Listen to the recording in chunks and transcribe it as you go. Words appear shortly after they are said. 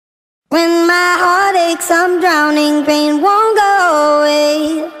like some drowning pain won't go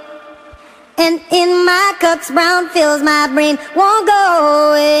away. And in my cups brown fills my brain won't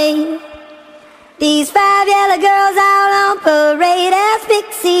go away. These 5 yellow girls out on parade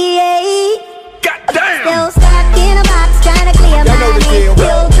asphyxiate. Goddamn! Still stuck in a box trying to clear my name.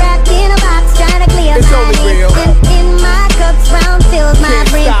 Still trapped in a box trying to clear my name. And in my cups brown fills my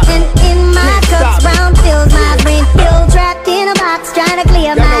brain. And in my cups brown fills my brain. Still trapped in a box trying to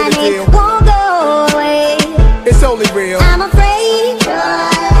clear my name. Won't go away. It's only real. I'm afraid your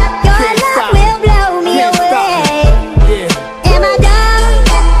love will blow me away. Am I done?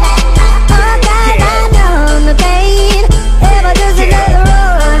 Oh God, I know the pain. Ever just another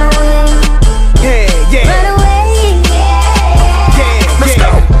runaway. Run away. Let's go.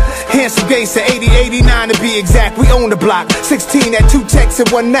 Handsome gangster, 80, 89 to be exact. We own the block. 16 at 2 techs in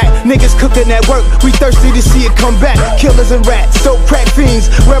one night. Niggas cooking at work. We thirsty to see it come back. Killers and rats, so crack fiends.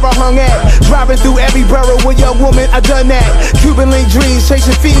 Where I hung at. Driving through every borough with young woman. I done that. Cuban link dreams,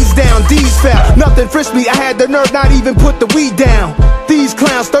 chasing fiends down. D's fell. Nothing frisked me. I had the nerve not even put the weed down. These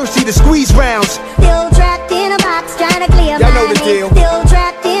clowns thirsty to squeeze rounds. Still trapped in a box trying to clear my name. Y'all know the deal. Still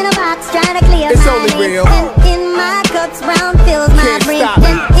trapped in a box trying to clear It's my only name. real. And in my cups brown fills my Can't brain. stop me.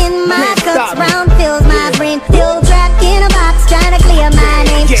 And in my Can't cups stop me. brown fills my brain. Still trapped in a box trying to clear my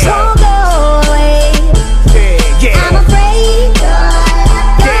name. Won't go away. I'm afraid your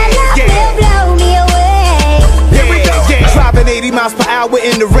love will blow me away. Driving 80 miles per hour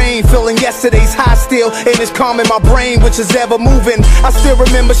in the rain, feeling yesterday's high still, and it's calming my brain, which is ever moving. I still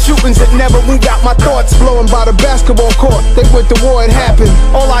remember shootings that never moved out my thoughts, blowing by the basketball court. They went to war, it happened.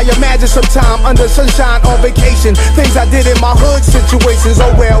 All I imagine sometime under sunshine on vacation. Things I did in my hood situations,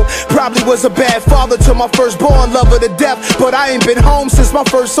 oh well. Probably was a bad father to my firstborn, lover to death. But I ain't been home since my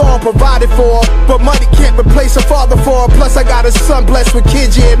first song provided for. But money can't replace a father for her. Plus I got a son blessed with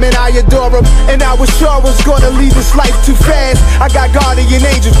kids, yeah man, I adore him. And I was sure I was gonna leave this life too fast. I got guardian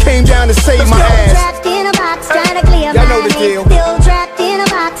angels came down to save my ass. Trapped in a box trying to clear Y'all my know the name. deal. Still trapped in a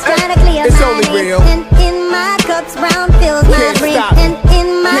box trying to clear It's my only name. real. And in my cups brown fills my Can't brain. stop me. And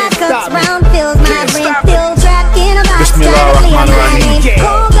in my Can't cups stop me. brown fills my Can't brain. stop me. Still trapped in a box trying to clear my Bismillahirrahmanirrahim. name.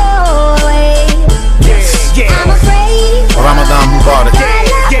 Won't go away. I'm afraid Ramadan Mubarak.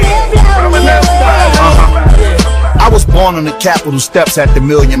 your love will blow me away. I was born on the Capitol steps at the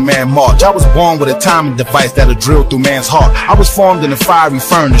Million Man March. I was born with a timing device that'll drill through man's heart. I was formed in a fiery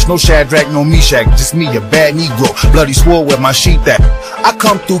furnace, no Shadrach, no Meshach, just me, a bad Negro, bloody swore with my sheath at. I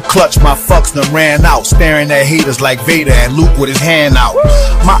come through clutch, my fucks done ran out, staring at haters like Vader and Luke with his hand out.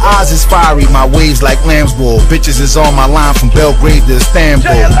 My eyes is fiery, my waves like lamb's wool. Bitches is on my line from Belgrade to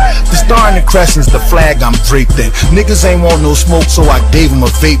Istanbul. The star and the crescent's the flag I'm draped in. Niggas ain't want no smoke, so I gave them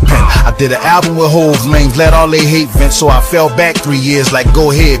a vape pen. I did an album with Hove Lanes, let all they hate vent, so I fell back 3 years like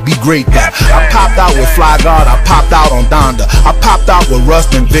go ahead, be great then. I popped out with Fly Guard, I popped out on Donda. I popped out with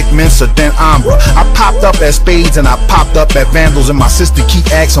Rust and Vic Mensa, then Ambra. I popped up at Spades and I popped up at Vandals, and my sister keep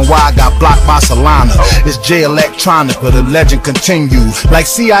asking why I got blocked by Solana. It's J Electronica, the legend continues. Like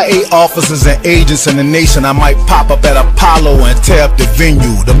CIA officers and agents in the nation, I might pop up at Apollo and tear up the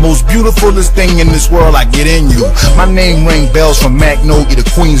venue. The most beautifulest thing in this world, I get in you. My name ring bells from Magnolia to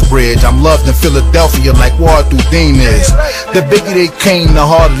Queensbridge. I'm loved in Philadelphia like Arthur Dean is. The bigger they came, the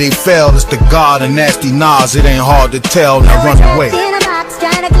harder they fell. It's the God and nasty Nas, it ain't hard to tell. Now run away. In a box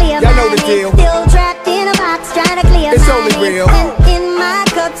trying to clear Y'all my know the name. deal. Still trapped in a box trying to clear It's my only name. real. And in my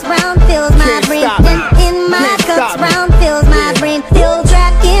cups brown fills my Can't brain. stop me. And in my Can't cups stop me. brown fills my brain. Still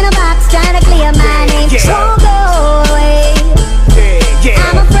trapped in a box trying to clear my name. Won't go away.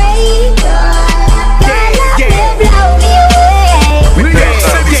 I'm afraid your love will blow me away. New York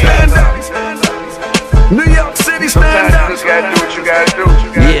City, stand up. New York City, stand up. You just gotta do what you gotta do.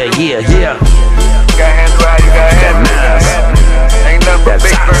 Yeah. You gotta handle how you gotta handle it. Ain't nothing but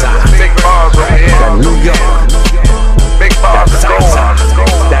big bars over here. New York. Big bars is going.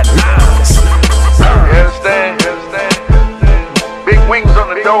 That nice. You understand? Big wings on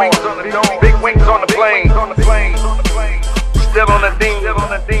the door. Big wings on the plane. Still on the thing.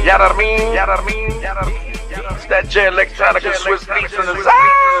 Yada mean. It's that J Electronica Swizz Beatz in the side.